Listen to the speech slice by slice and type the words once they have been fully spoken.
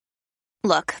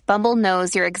Look, Bumble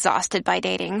knows you're exhausted by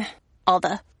dating. All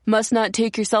the must not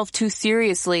take yourself too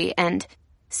seriously and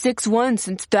 6'1"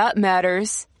 since that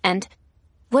matters. And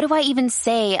what do I even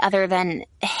say other than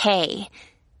hey?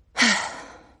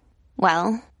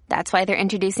 Well, that's why they're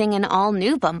introducing an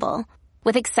all-new Bumble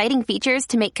with exciting features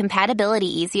to make compatibility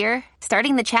easier,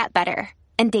 starting the chat better,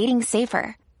 and dating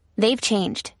safer. They've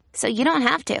changed, so you don't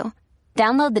have to.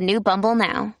 Download the new Bumble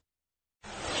now.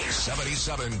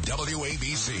 77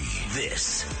 WABC.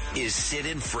 This is Sid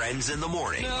and Friends in the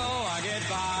Morning. No, I get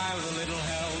by with a little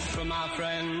help from my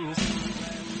friends.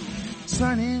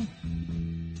 Sunny,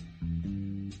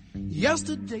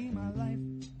 yesterday my life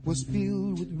was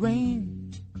filled with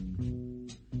rain.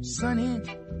 Sunny,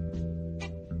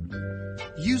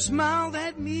 you smiled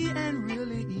at me and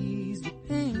really eased the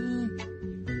pain.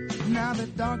 Now the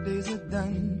dark days are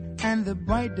done and the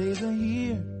bright days are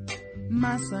here.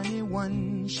 My sunny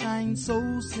one shines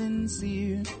so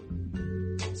sincere.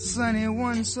 Sunny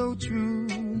one so true.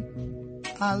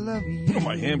 I love you. Oh,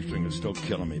 my hamstring is still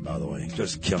killing me, by the way.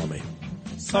 Just killing me.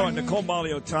 All right, Nicole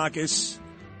Malliotakis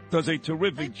does a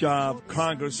terrific job.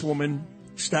 Congresswoman,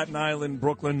 Staten Island,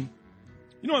 Brooklyn.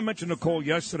 You know, I mentioned Nicole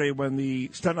yesterday when the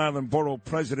Staten Island Borough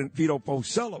President Vito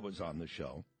Fossella was on the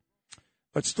show.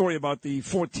 That story about the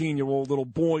 14-year-old little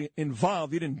boy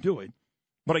involved. He didn't do it.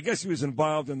 But I guess he was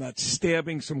involved in that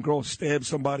stabbing. Some girl stabbed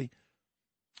somebody.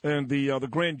 And the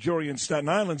grand jury in Staten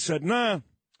Island said, nah,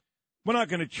 we're not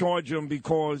going to charge him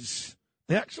because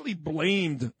they actually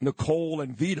blamed Nicole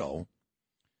and Vito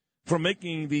for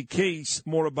making the case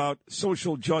more about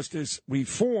social justice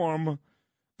reform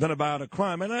than about a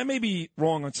crime. And I may be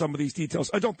wrong on some of these details.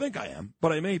 I don't think I am,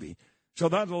 but I may be. So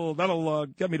that'll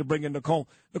get me to bring in Nicole.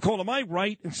 Nicole, am I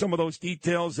right in some of those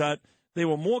details that they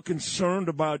were more concerned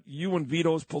about you and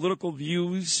Vito's political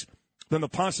views than the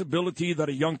possibility that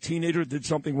a young teenager did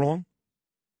something wrong?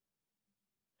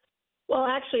 Well,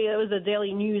 actually, it was a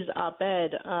Daily News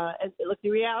op-ed. Look, the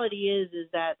reality is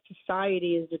that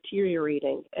society is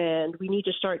deteriorating, and we need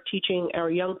to start teaching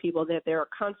our young people that there are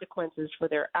consequences for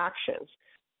their actions.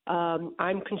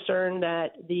 I'm concerned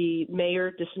that the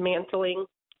mayor dismantling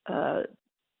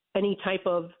any type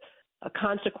of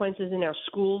consequences in our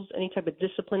schools, any type of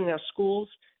discipline in our schools.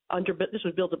 This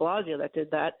was Bill de Blasio that did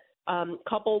that,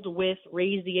 coupled with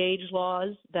raise the age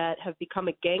laws that have become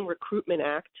a gang recruitment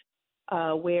act,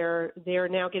 where they're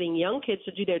now getting young kids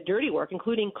to do their dirty work,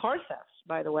 including car thefts,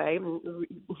 by the way.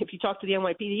 If you talk to the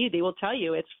NYPD, they will tell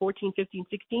you it's 14, 15,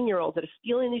 16-year-olds that are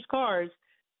stealing these cars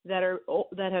that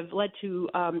have led to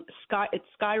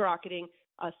skyrocketing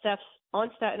thefts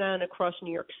on Staten Island across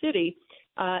New York City.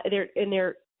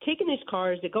 They're taking these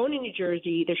cars, they're going to New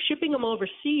Jersey, they're shipping them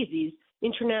overseas, these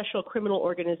international criminal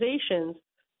organizations,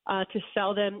 to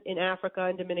sell them in Africa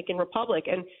and Dominican Republic.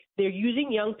 And they're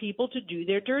using young people to do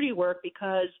their dirty work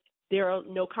because there are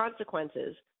no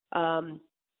consequences.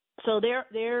 So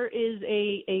there is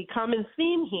a common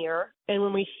theme here. And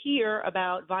when we hear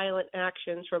about violent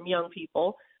actions from young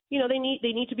people, you know, they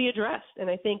need to be addressed. And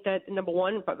I think that, number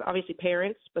one, obviously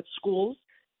parents, but schools,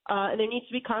 and there needs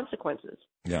to be consequences.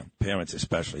 Yeah, parents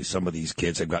especially. Some of these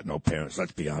kids have got no parents,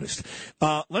 let's be honest.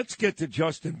 Let's get to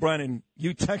Justin Brennan.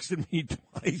 You texted me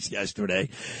twice yesterday,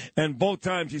 and both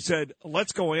times you said,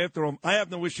 let's go after him. I have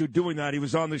no issue doing that. He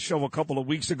was on the show a couple of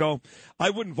weeks ago. I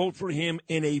wouldn't vote for him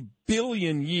in a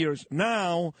billion years.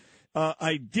 Now,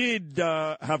 I did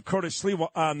have Curtis Sliwa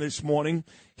on this morning.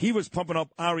 He was pumping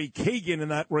up Ari Kagan in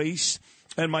that race.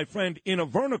 And my friend Ina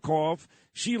Vernikov,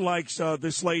 she likes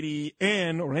this lady,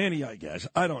 Annie, I guess.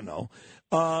 I don't know.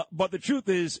 But the truth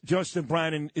is, Justin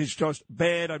Brennan is just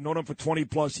bad. I've known him for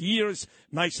 20-plus years.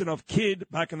 Nice enough kid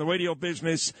back in the radio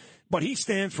business. But he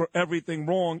stands for everything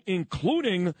wrong,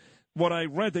 including what I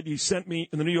read that you sent me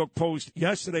in the New York Post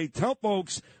yesterday. Tell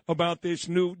folks about this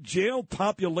new jail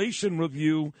population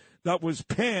review that was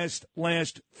passed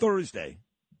last Thursday.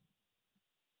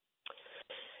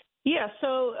 Yeah,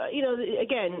 so,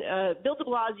 again, Bill de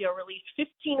Blasio released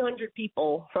 1,500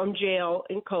 people from jail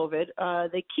in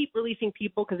COVID. They keep releasing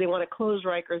people because they want to close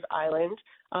Rikers Island.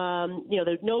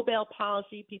 The no bail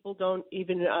policy, people don't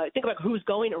even think about who's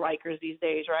going to Rikers these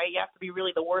days, right? You have to be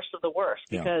really the worst of the worst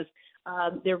because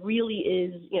there really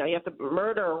is, you have to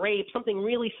murder or rape, something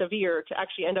really severe to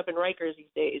actually end up in Rikers these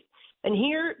days. And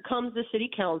here comes the city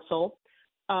council,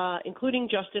 including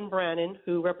Justin Brennan,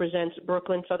 who represents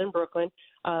Brooklyn, Southern Brooklyn,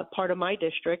 part of my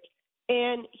district,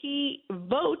 and he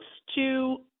votes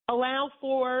to allow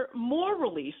for more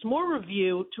release, more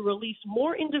review, to release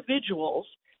more individuals,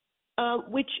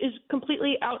 which is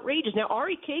completely outrageous. Now,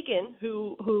 Ari Kagan,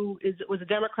 who was a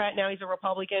Democrat, now he's a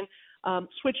Republican,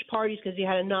 switched parties because he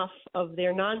had enough of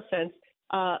their nonsense.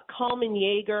 Kalman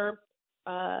Yeager,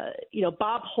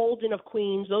 Bob Holden of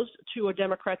Queens, those two are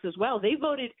Democrats as well. They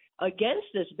voted against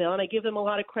this bill, and I give them a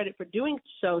lot of credit for doing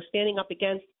so, standing up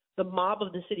against the mob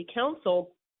of the city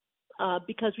council,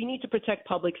 because we need to protect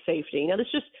public safety. Now, this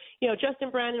just, Justin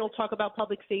Brannan will talk about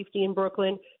public safety in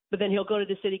Brooklyn, but then he'll go to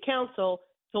the city council,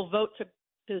 he'll vote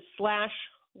to slash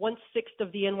 1/6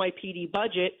 of the NYPD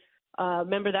budget.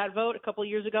 Remember that vote a couple of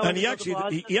years ago? And he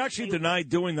actually denied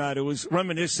doing that. It was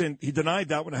reminiscent. He denied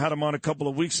that when I had him on a couple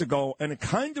of weeks ago. And it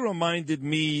kind of reminded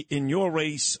me in your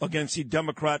race against the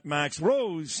Democrat Max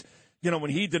Rose,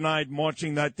 when he denied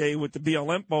marching that day with the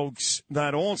BLM folks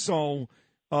that also,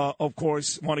 of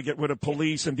course, want to get rid of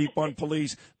police and defund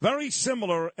police. Very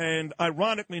similar. And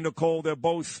ironically, Nicole, they're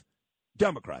both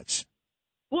Democrats.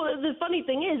 Well, the funny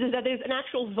thing is that there's an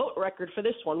actual vote record for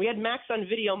this one. We had Max on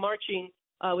video marching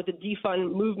with the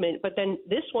defund movement, but then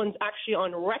this one's actually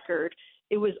on record.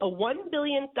 It was a $1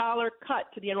 billion cut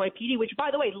to the NYPD, which, by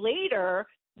the way, later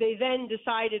they then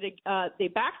decided they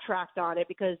backtracked on it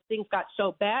because things got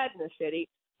so bad in the city.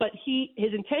 But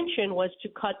his intention was to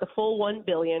cut the full $1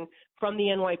 billion from the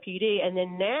NYPD, and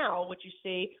then now what you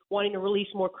see, wanting to release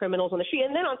more criminals on the street,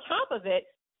 and then on top of it,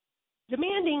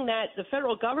 demanding that the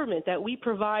federal government, that we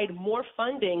provide more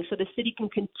funding so the city can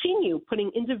continue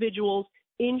putting individuals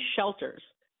in shelters.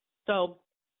 So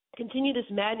continue this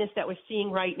madness that we're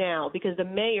seeing right now, because the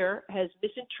mayor has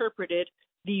misinterpreted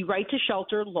the right to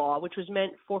shelter law, which was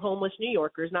meant for homeless New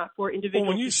Yorkers, not for individuals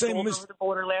when you who say strolled over the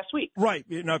border last week. Right.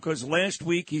 Because last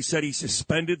week he said he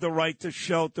suspended the right to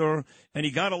shelter, and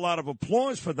he got a lot of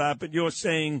applause for that. But you're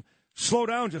saying slow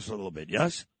down just a little bit,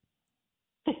 yes?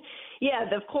 Yeah,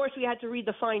 of course we had to read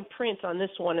the fine print on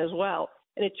this one as well.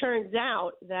 And it turns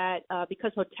out that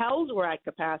because hotels were at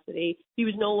capacity, he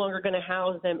was no longer going to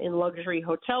house them in luxury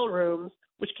hotel rooms,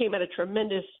 which came at a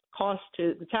tremendous cost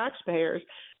to the taxpayers.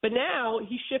 But now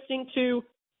he's shifting to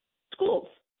schools,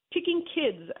 kicking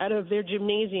kids out of their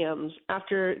gymnasiums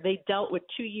after they dealt with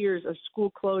 2 years of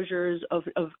school closures, of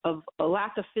a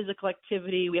lack of physical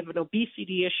activity. We have an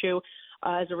obesity issue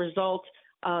as a result,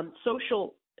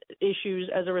 social issues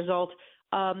as a result.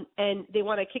 And they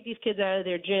want to kick these kids out of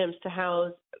their gyms to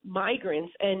house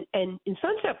migrants. And in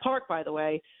Sunset Park, by the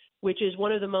way, which is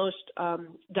one of the most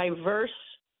diverse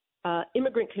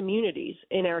immigrant communities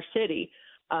in our city,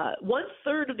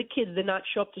 1/3 of the kids did not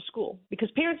show up to school because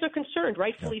parents are concerned,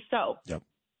 rightfully so. Yep.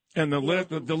 And the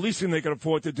least thing they can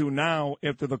afford to do now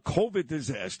after the COVID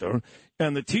disaster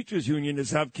and the teachers union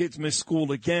is have kids miss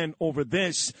school again over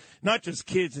this, not just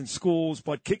kids in schools,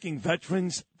 but kicking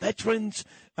veterans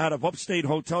out of upstate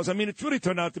hotels. I mean, it's really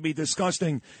turned out to be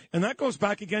disgusting. And that goes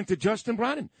back again to Justin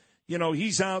Brannan.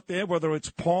 He's out there, whether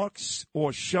it's parks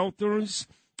or shelters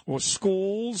or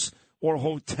schools or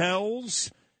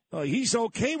hotels. He's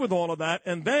okay with all of that.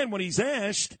 And then when he's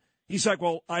asked, he's like,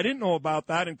 well, I didn't know about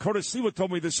that. And Curtis Lewa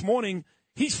told me this morning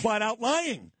he's flat out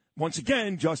lying. Once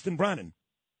again, Justin Brannan.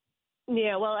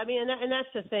 Yeah, well, I mean, and that's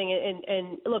the thing.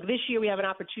 And look, this year we have an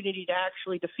opportunity to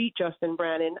actually defeat Justin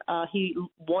Brannan. He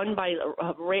won by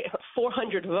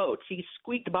 400 votes. He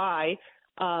squeaked by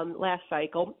last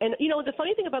cycle. And, the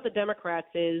funny thing about the Democrats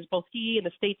is both he and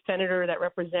the state senator that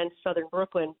represents Southern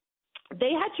Brooklyn,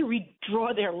 they had to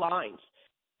redraw their lines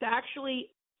to actually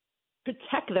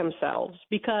protect themselves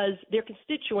because their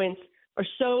constituents are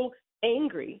so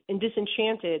angry and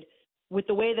disenchanted with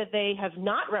the way that they have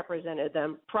not represented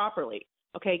them properly.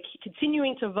 Okay,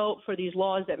 continuing to vote for these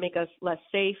laws that make us less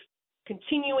safe,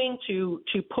 continuing to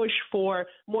push for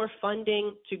more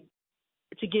funding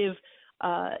to give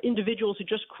individuals who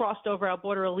just crossed over our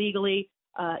border illegally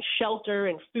shelter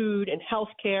and food and health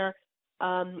care.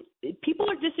 People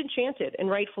are disenchanted, and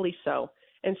rightfully so.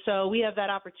 And so we have that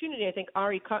opportunity. I think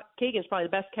Ari Kagan is probably the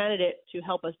best candidate to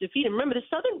help us defeat him. Remember, the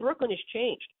Southern Brooklyn has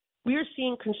changed. We are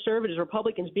seeing conservatives,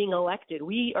 Republicans being elected.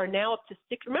 We are now up to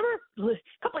 6. Remember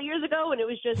a couple of years ago when it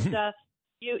was just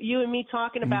you and me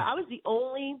talking about, I was the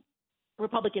only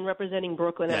Republican representing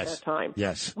Brooklyn at that time.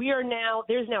 Yes.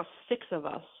 There's now 6 of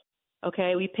us.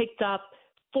 Okay. We picked up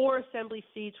 4 assembly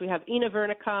seats. We have Ina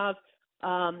Vernikov.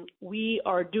 We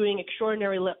are doing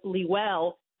extraordinarily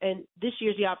well. And this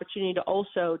year's the opportunity to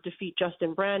also defeat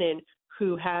Justin Brannan,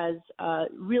 who has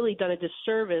really done a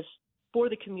disservice for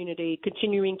the community,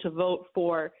 continuing to vote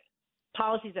for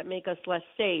policies that make us less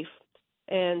safe.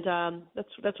 And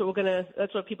that's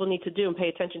what people need to do and pay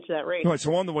attention to that race. All right,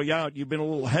 so on the way out, you've been a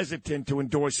little hesitant to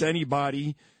endorse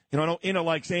anybody. I know Ina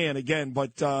likes Ann again,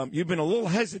 but you've been a little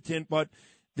hesitant, but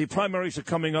the primaries are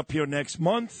coming up here next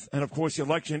month, and, of course, the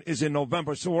election is in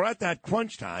November. So we're at that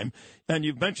crunch time, and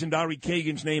you've mentioned Ari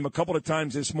Kagan's name a couple of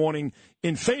times this morning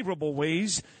in favorable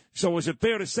ways. So is it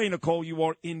fair to say, Nicole, you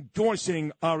are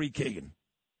endorsing Ari Kagan?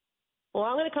 Well,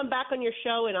 I'm going to come back on your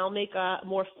show, and I'll make a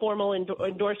more formal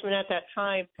endorsement at that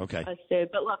time. Okay. Sid.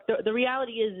 But look, the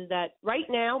reality is that right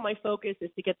now my focus is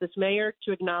to get this mayor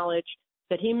to acknowledge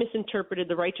that he misinterpreted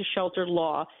the right to shelter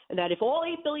law, and that if all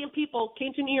 8 billion people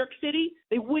came to New York City,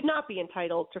 they would not be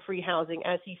entitled to free housing,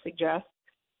 as he suggests.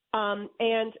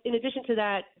 And in addition to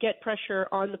that, get pressure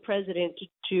on the president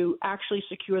to actually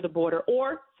secure the border,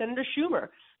 or Senator Schumer.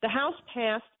 The House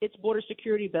passed its border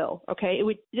security bill. Okay,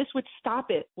 this would stop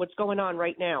what's going on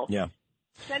right now. Yeah.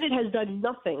 Senate has done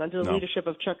nothing under the leadership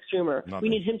of Chuck Schumer. Nothing. We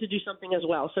need him to do something as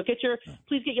well. So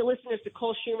please get your listeners to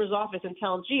call Schumer's office and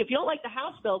tell him, gee, if you don't like the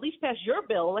House bill, at least pass your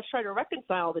bill and let's try to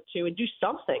reconcile the two and do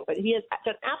something. But he has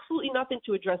done absolutely nothing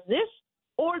to address this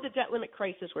or the debt limit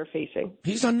crisis we're facing.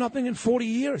 He's done nothing in 40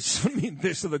 years. I mean,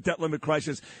 this or the debt limit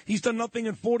crisis. He's done nothing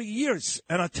in 40 years.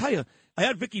 And I'll tell you, I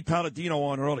had Vicky Palladino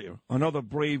on earlier, another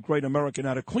brave, great American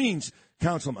out of Queens,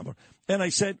 council member. And I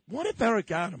said, what if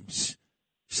Eric Adams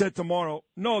said tomorrow,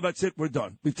 no, that's it, we're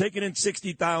done. We've taken in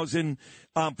 60,000,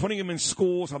 putting him in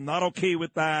schools. I'm not okay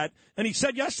with that. And he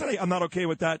said yesterday, I'm not okay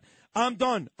with that. I'm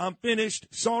done. I'm finished.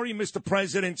 Sorry, Mr.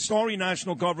 President. Sorry,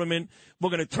 national government. We're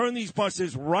going to turn these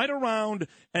buses right around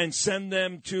and send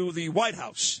them to the White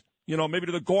House, maybe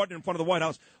to the garden in front of the White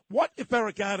House. What if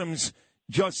Eric Adams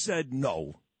just said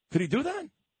no? Could he do that?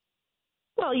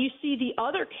 Well, you see the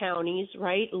other counties,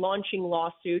 right, launching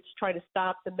lawsuits, trying to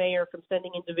stop the mayor from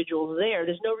sending individuals there.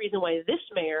 There's no reason why this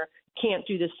mayor can't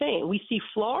do the same. We see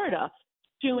Florida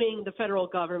suing the federal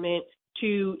government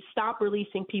to stop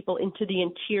releasing people into the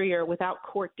interior without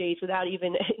court dates, without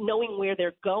even knowing where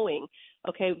they're going.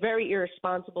 Okay, very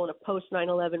irresponsible in a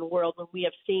post-9/11 world when we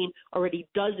have seen already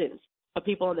dozens of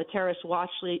people on the terrorist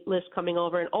watch list coming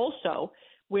over, and also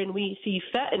when we see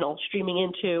fentanyl streaming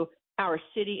into our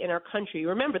city and our country.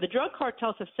 Remember, the drug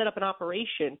cartels have set up an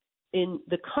operation in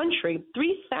the country.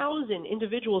 3,000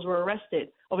 individuals were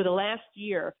arrested over the last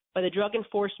year by the Drug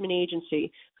Enforcement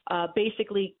Agency,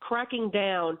 basically cracking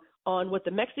down on what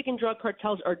the Mexican drug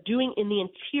cartels are doing in the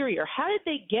interior. How did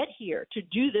they get here to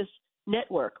do this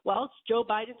network? Well, it's Joe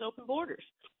Biden's open borders,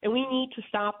 and we need to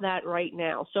stop that right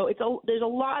now. So there's a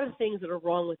lot of things that are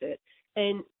wrong with it,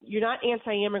 and you're not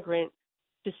anti-immigrant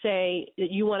to say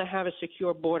that you want to have a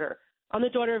secure border. I'm the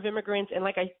daughter of immigrants, and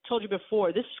like I told you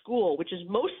before, this school, which is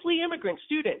mostly immigrant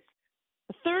students,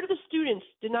 a third of the students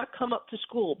did not come up to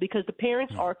school because the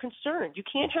parents are concerned. You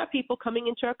can't have people coming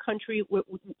into our country who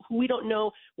we don't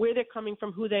know where they're coming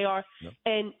from, who they are,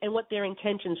 and what their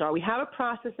intentions are. We have a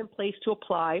process in place to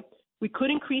apply. We could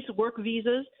increase work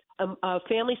visas,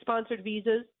 family-sponsored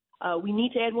visas. We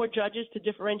need to add more judges to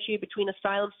differentiate between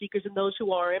asylum seekers and those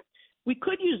who aren't. We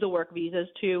could use the work visas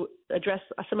to address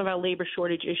some of our labor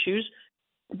shortage issues,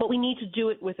 but we need to do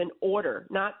it with an order,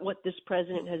 not what this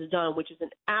president has done, which is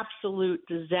an absolute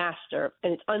disaster,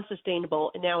 and it's unsustainable.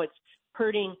 And now it's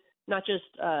hurting not just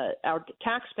our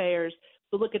taxpayers,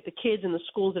 but look at the kids in the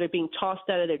schools that are being tossed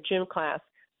out of their gym class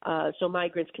so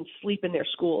migrants can sleep in their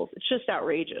schools. It's just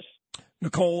outrageous.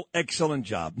 Nicole, excellent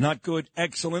job. Not good,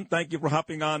 excellent. Thank you for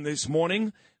hopping on this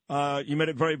morning. You made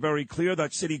it very, very clear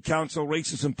that city council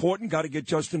race is important. Got to get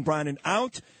Justin Brannan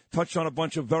out. Touched on a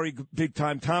bunch of very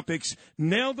big-time topics.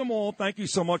 Nailed them all. Thank you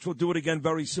so much. We'll do it again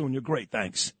very soon. You're great.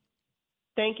 Thanks.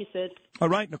 Thank you, Sid. All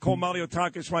right, Nicole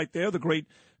Malliotakis right there, the great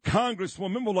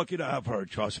Congresswoman. We're lucky to have her,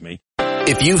 trust me.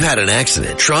 If you've had an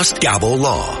accident, trust Gabo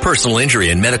Law. Personal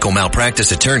injury and medical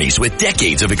malpractice attorneys with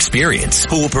decades of experience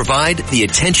who will provide the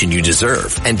attention you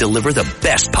deserve and deliver the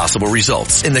best possible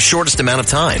results in the shortest amount of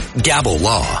time. Gabo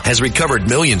Law has recovered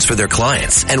millions for their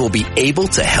clients and will be able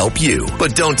to help you.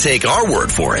 But don't take our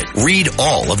word for it. Read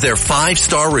all of their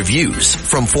 5-star reviews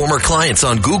from former clients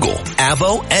on Google,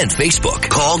 Avo, and Facebook.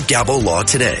 Call Gabo Law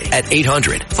today at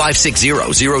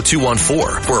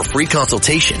 800-560-0214 for a free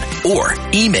consultation or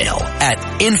email at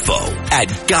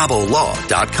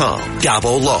info@gabolaw.com.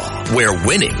 Gabo Law, where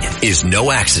winning is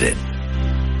no accident.